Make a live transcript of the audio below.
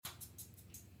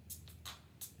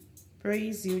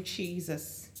Praise you,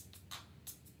 Jesus.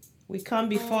 We come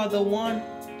before the one.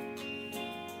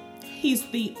 He's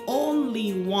the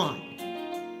only one.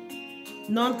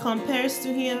 None compares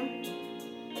to him.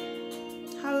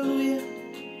 Hallelujah.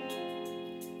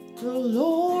 The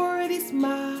Lord is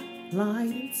my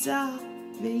light and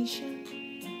salvation.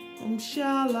 Whom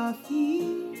shall I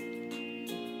fear?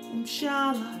 Whom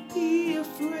shall I be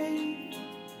afraid?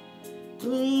 The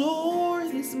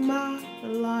Lord is my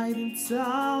light and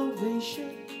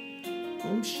salvation.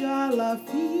 Whom shall I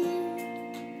fear?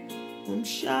 Whom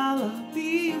shall I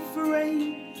be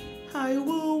afraid? I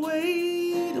will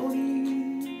wait on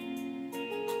you.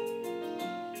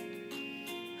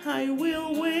 I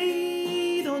will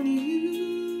wait on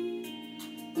you.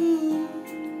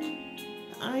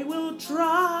 I will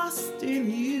trust in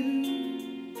you.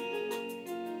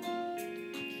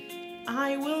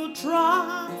 I will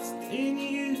trust in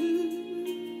you.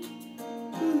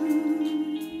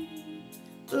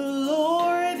 The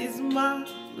Lord is my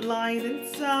light and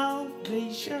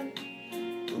salvation.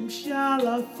 Whom shall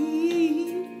I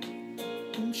fear?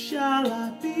 Whom shall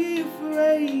I be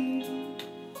afraid?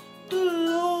 The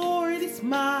Lord is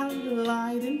my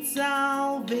light and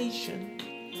salvation.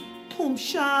 Whom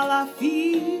shall I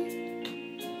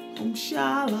fear? Whom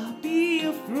shall I be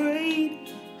afraid?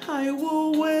 I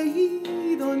will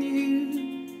wait on you.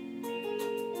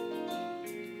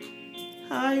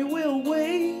 I will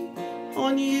wait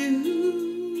on you.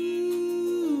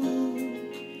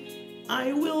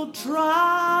 I will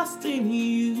trust in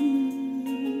you.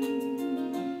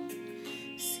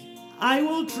 I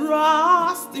will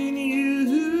trust in you.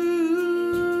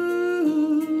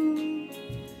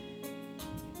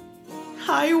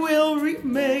 I will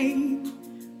remain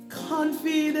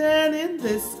confident in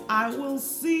this. I will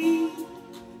see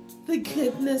the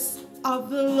goodness of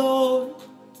the Lord.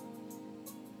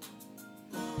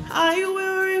 I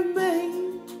will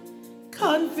remain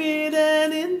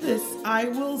confident in this. I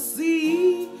will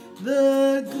see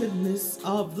the goodness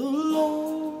of the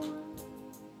Lord.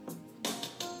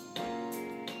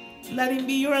 Let him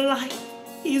be your light.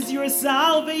 He is your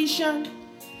salvation.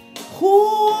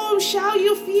 Whom shall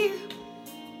you fear?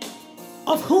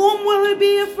 Of whom will I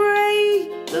be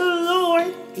afraid? The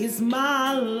Lord is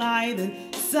my light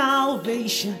and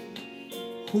salvation.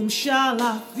 Whom shall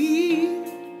I fear?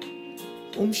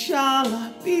 Whom shall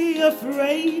I be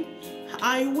afraid?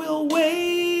 I will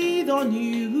wait on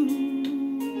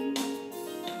you.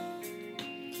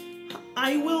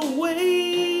 I will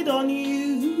wait on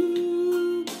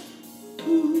you.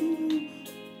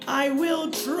 I will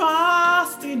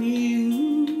trust in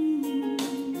you.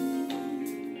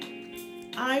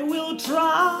 I will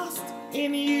trust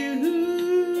in you.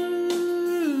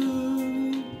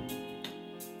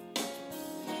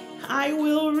 I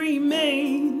will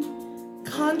remain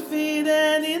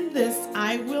confident in this.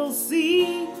 I will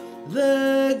see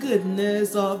the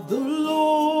goodness of the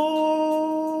Lord.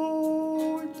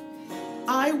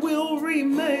 I will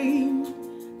remain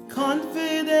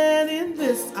confident in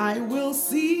this. I will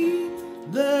see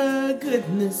the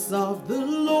goodness of the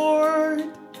Lord.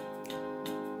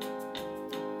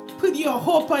 Put your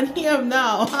hope on him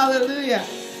now. Hallelujah.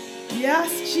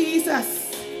 Yes, Jesus.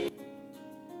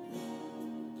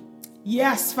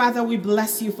 Yes, Father, we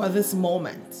bless you for this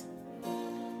moment.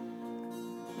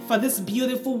 For this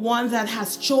beautiful one that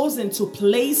has chosen to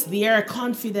place their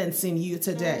confidence in you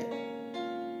today.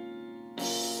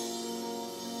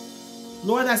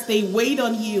 Lord, as they wait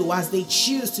on you, as they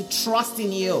choose to trust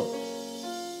in you,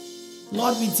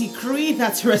 Lord, we decree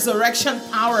that resurrection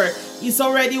power is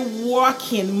already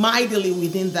working mightily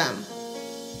within them.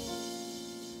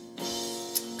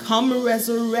 Come,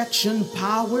 resurrection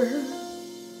power.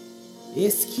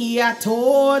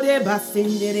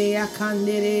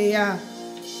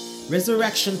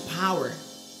 Resurrection power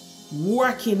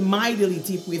working mightily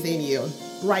deep within you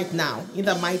right now in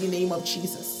the mighty name of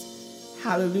Jesus.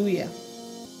 Hallelujah.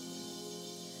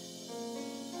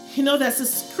 You know, there's a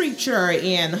scripture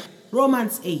in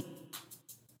Romans 8.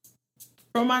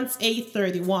 Romans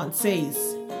 8:31 says,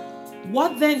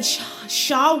 "What then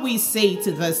shall we say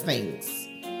to these things?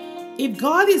 If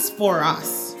God is for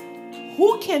us,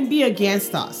 who can be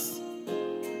against us?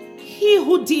 He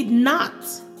who did not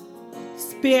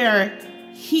spare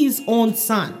his own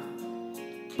son,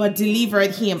 but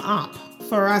delivered him up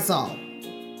for us all,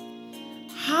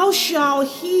 how shall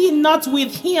he not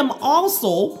with him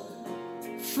also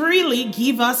freely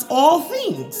give us all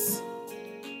things?"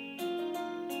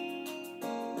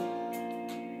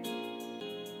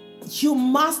 You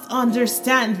must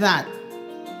understand that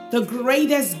the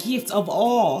greatest gift of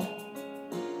all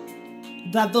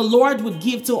that the Lord would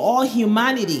give to all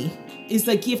humanity is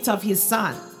the gift of his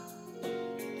son.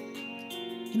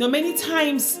 Many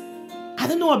times, I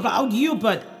don't know about you,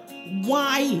 but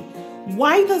why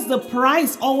does the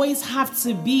prize always have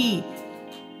to be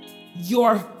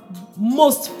your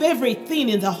most favorite thing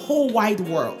in the whole wide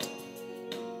world?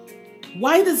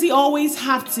 Why does it always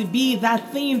have to be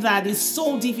that thing that is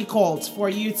so difficult for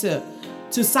you to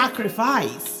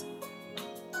sacrifice?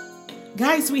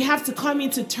 Guys, we have to come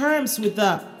into terms with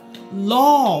the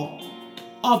law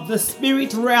of the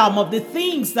spirit realm, of the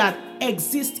things that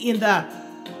exist in the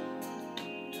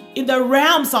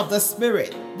realms of the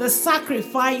spirit, the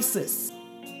sacrifices.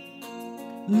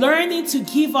 Learning to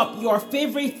give up your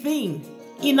favorite thing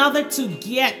in order to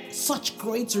get such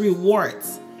great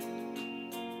rewards.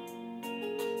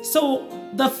 So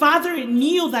the father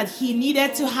knew that he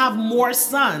needed to have more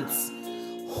sons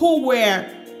who were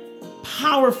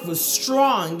powerful,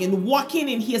 strong, and walking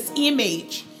in his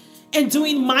image and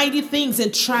doing mighty things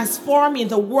and transforming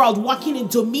the world, walking in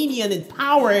dominion and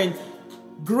power and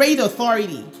great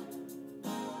authority.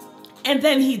 And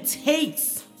then he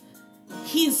takes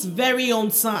his very own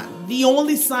son, the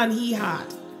only son he had,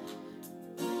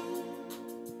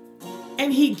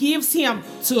 and he gives him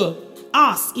to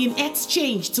us in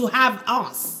exchange to have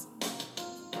us.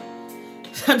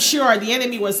 I'm sure the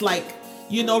enemy was like,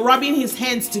 rubbing his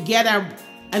hands together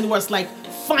and was like,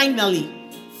 finally,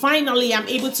 I'm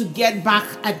able to get back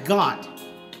at God.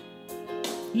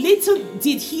 Little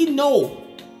did he know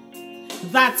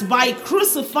that by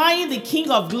crucifying the King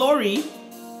of Glory,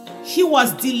 he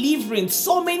was delivering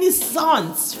so many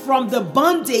sons from the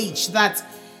bondage that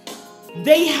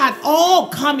they had all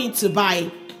come into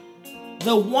by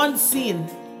the one sin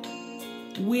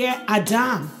where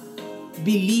Adam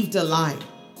believed a lie.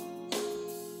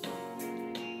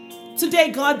 Today,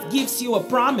 God gives you a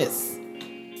promise.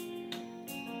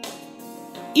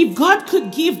 If God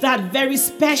could give that very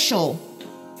special,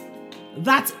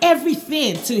 that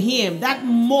everything to him, that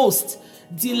most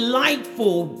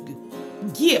delightful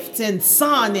gift and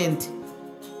son, and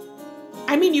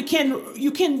you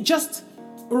can just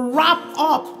wrap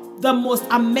up the most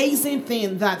amazing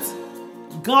thing that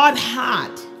God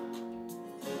had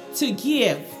to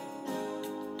give.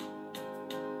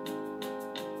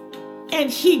 And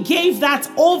he gave that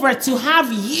over to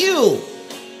have you.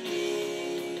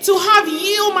 To have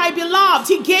you, my beloved.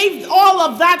 He gave all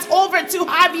of that over to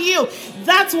have you.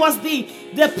 That was the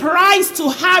price, to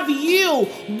have you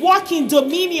walk in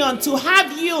dominion, to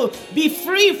have you be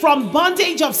free from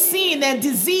bondage of sin and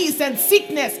disease and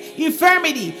sickness,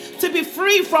 infirmity, to be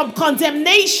free from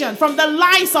condemnation, from the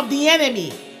lies of the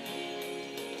enemy.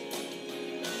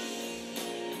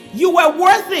 You were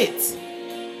worth it.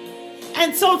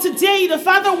 And so today, the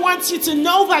Father wants you to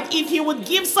know that if he would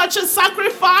give such a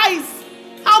sacrifice,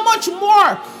 how much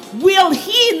more will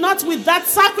he, not with that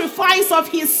sacrifice of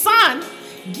his son,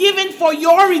 given for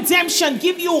your redemption,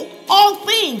 give you all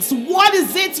things? What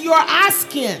is it you're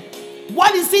asking?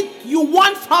 What is it you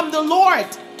want from the Lord?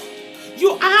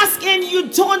 You ask and you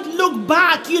don't look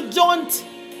back. You don't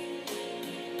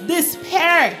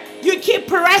despair. You keep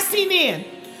pressing in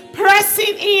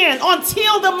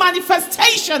until the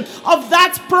manifestation of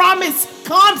that promise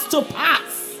comes to pass.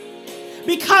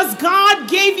 Because God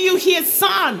gave you his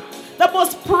son, the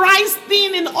most prized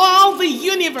thing in all the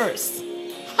universe.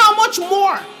 How much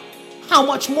more? How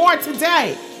much more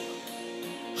today?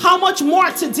 How much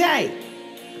more today?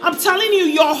 I'm telling you,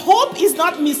 your hope is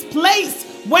not misplaced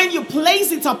when you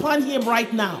place it upon him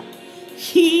right now.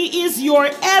 He is your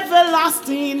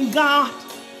everlasting God.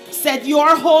 Set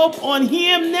your hope on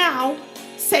him now.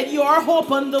 Set your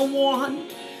hope on the one.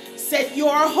 Set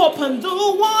your hope on the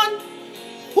one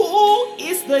who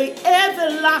is the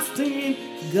everlasting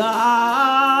God.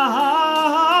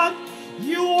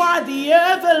 You are the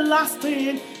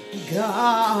everlasting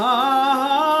God.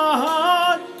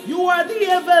 You are the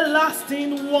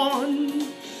everlasting one.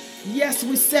 Yes,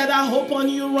 we set our hope on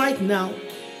you right now.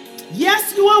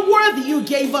 Yes, you are worthy. You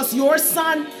gave us your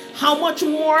son. How much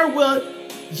more will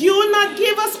you not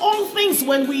give us all things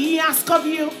when we ask of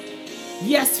you?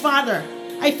 Yes, Father.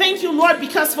 I thank you, Lord,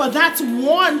 because for that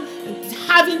one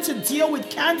having to deal with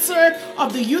cancer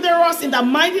of the uterus, in the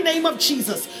mighty name of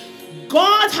Jesus,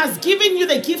 God has given you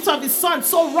the gift of his son.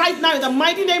 So right now, in the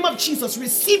mighty name of Jesus,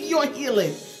 receive your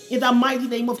healing in the mighty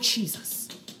name of Jesus.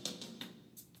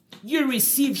 You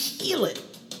receive healing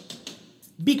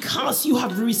because you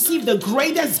have received the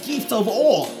greatest gift of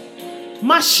all.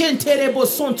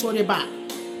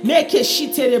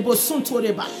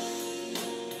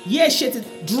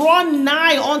 Draw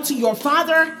nigh unto your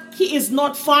Father. He is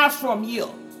not far from you.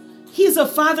 He's a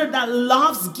Father that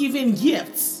loves giving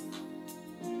gifts.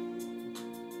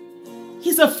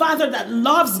 He's a Father that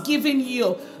loves giving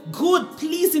you good,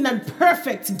 pleasing, and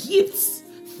perfect gifts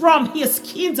from His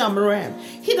kingdom realm.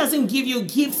 He doesn't give you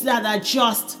gifts that are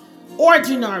just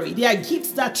ordinary. They are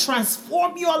gifts that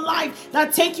transform your life,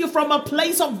 that take you from a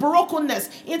place of brokenness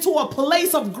into a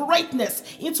place of greatness,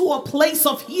 into a place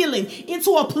of healing,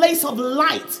 into a place of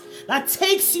light, that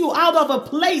takes you out of a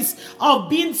place of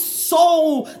being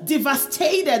so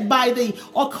devastated by the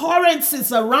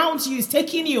occurrences around you. It's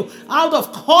taking you out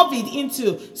of COVID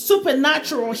into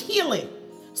supernatural healing,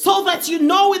 so that you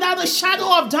know without a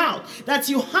shadow of doubt that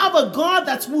you have a God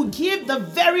that will give the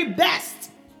very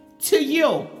best to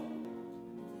you.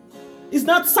 It's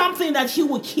not something that He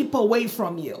will keep away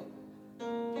from you.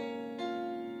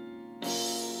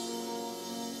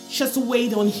 Just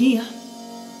wait on Him.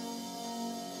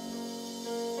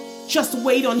 Just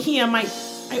wait on Him. I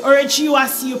urge you,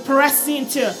 as you press in,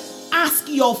 to ask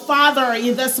your Father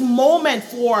in this moment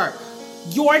for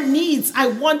your needs. I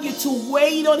want you to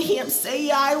wait on Him.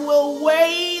 Say, I will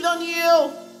wait on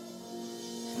you.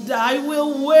 I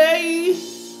will wait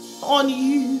on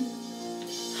you.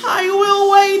 I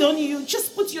will wait on you.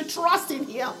 Just put your trust in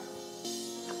Him.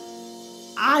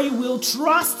 I will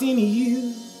trust in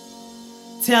you.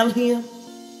 Tell Him,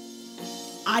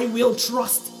 I will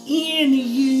trust in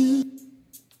you.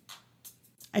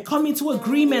 I come into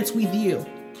agreement with you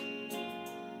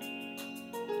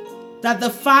that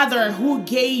the Father who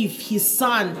gave His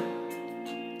Son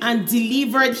and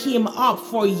delivered Him up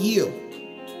for you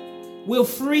will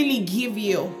freely give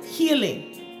you healing,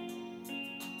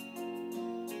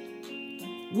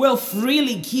 will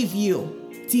freely give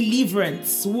you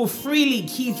deliverance, will freely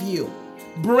give you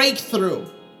breakthrough,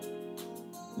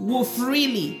 will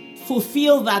freely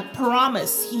fulfill that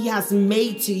promise He has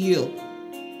made to you.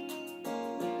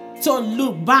 Don't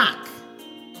look back.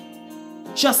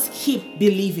 Just keep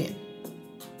believing.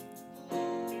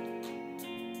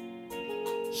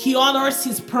 He honors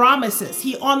His promises.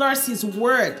 He honors His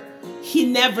word. He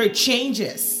never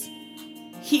changes.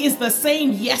 He is the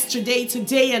same yesterday,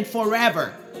 today, and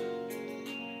forever.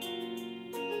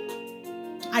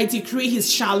 I decree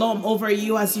His shalom over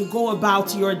you as you go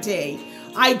about your day.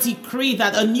 I decree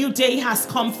that a new day has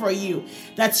come for you,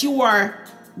 that you are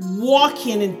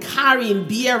walking and carrying,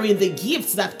 bearing the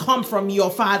gifts that come from your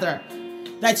Father,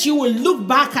 that you will look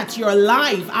back at your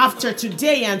life after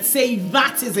today and say,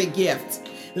 that is a gift.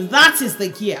 That is the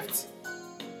gift.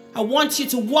 I want you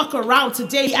to walk around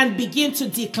today and begin to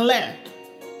declare,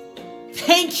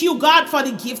 thank you, God, for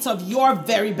the gift of your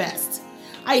very best.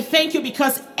 I thank you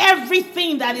because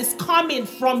everything that is coming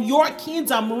from your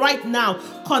kingdom right now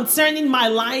concerning my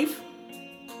life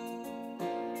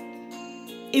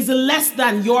is less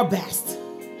than your best.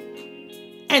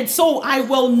 And so I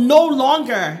will no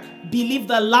longer believe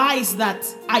the lies that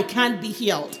I can't be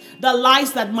healed, the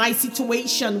lies that my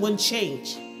situation won't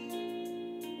change.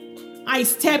 I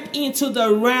step into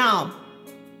the realm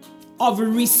of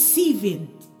receiving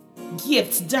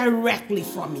gifts directly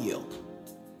from you.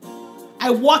 I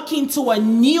walk into a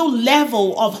new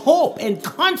level of hope and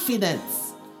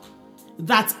confidence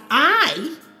that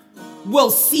I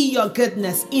will see your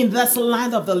goodness in this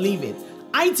land of the living.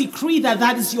 I decree that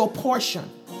that is your portion.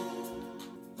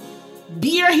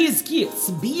 Bear His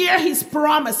gifts, bear His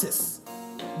promises.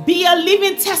 Be a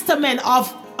living testament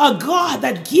of a God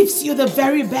that gives you the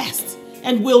very best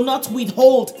and will not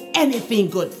withhold anything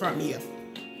good from you.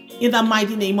 In the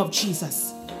mighty name of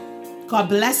Jesus. God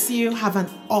bless you. Have an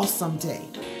awesome day.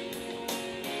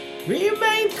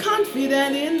 Remain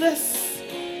confident in this.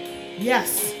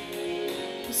 Yes.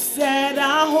 We set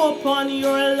our hope on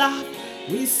your love.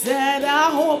 We set our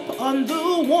hope on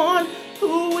the one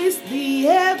who is the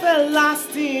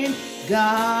everlasting God.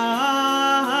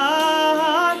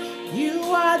 You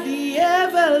are the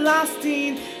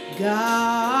everlasting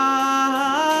God.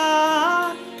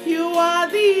 You are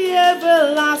the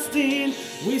everlasting.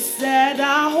 We set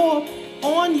our hope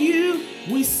on you.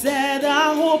 We set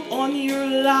our hope on your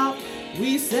love.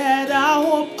 We set our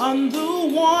hope on the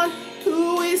one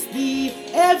who is the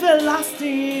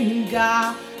everlasting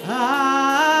God.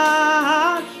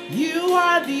 You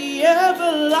are the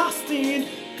everlasting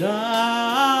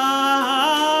God.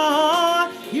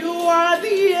 You are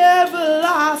the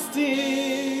everlasting.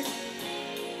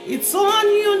 It's on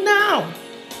you now.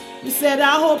 We set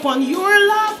our hope on your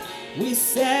love. We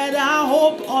set our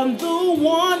hope on the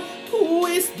one who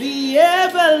is the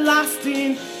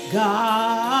everlasting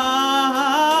God.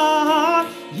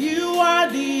 You are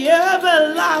the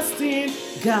everlasting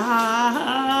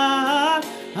God.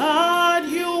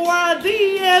 You are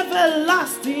the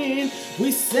everlasting.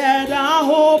 We set our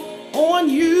hope on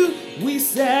you. We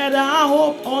set our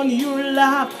hope on your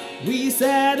love. We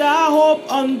set our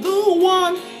hope on the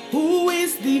one who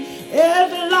is the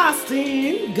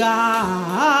everlasting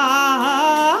God.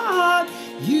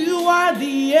 You are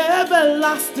the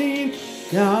everlasting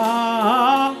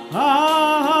God.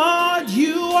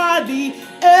 You are the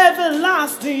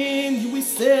everlasting. We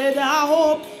set our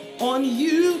hope on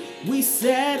you. We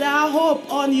set our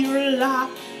hope on your love.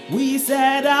 We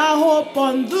set our hope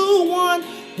on the one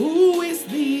who is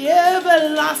the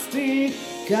everlasting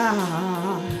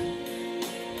God.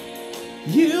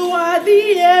 You are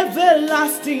the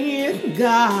everlasting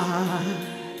God.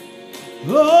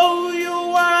 Oh, you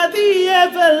are the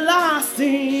everlasting.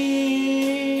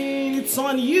 It's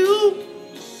on you.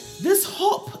 This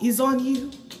hope is on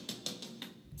you.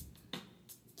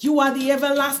 You are the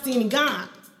everlasting God.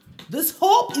 This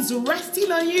hope is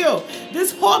resting on you.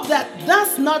 This hope that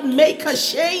does not make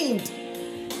ashamed.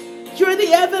 You're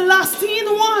the everlasting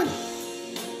one.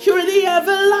 You're the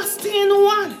everlasting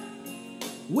one.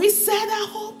 We set our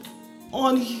hope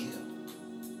on you.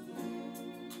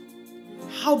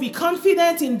 I'll be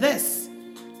confident in this.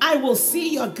 I will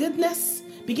see your goodness.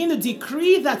 Begin to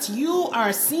decree that you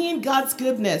are seeing God's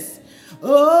goodness.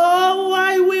 Oh,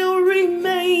 I will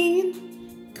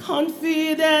remain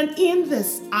confident in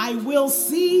this. I will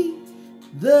see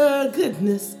the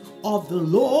goodness of the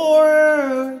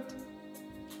Lord.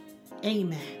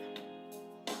 Amen.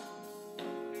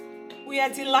 We are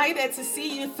delighted to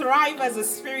see you thrive as a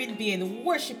spirit being,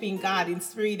 worshiping God in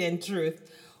spirit and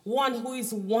truth. One who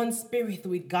is one spirit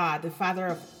with God, the Father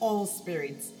of all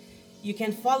spirits. You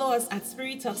can follow us at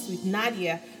Spirit Talks with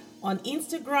Nadia on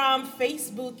Instagram,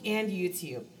 Facebook, and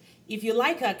YouTube. If you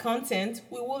like our content,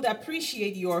 we would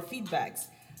appreciate your feedbacks.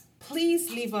 Please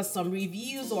leave us some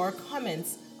reviews or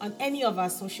comments on any of our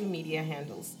social media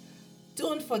handles.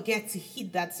 Don't forget to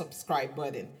hit that subscribe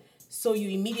button so you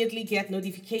immediately get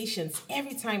notifications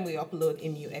every time we upload a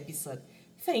new episode.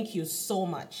 Thank you so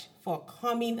much for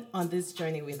coming on this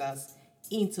journey with us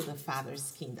into the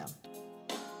Father's kingdom.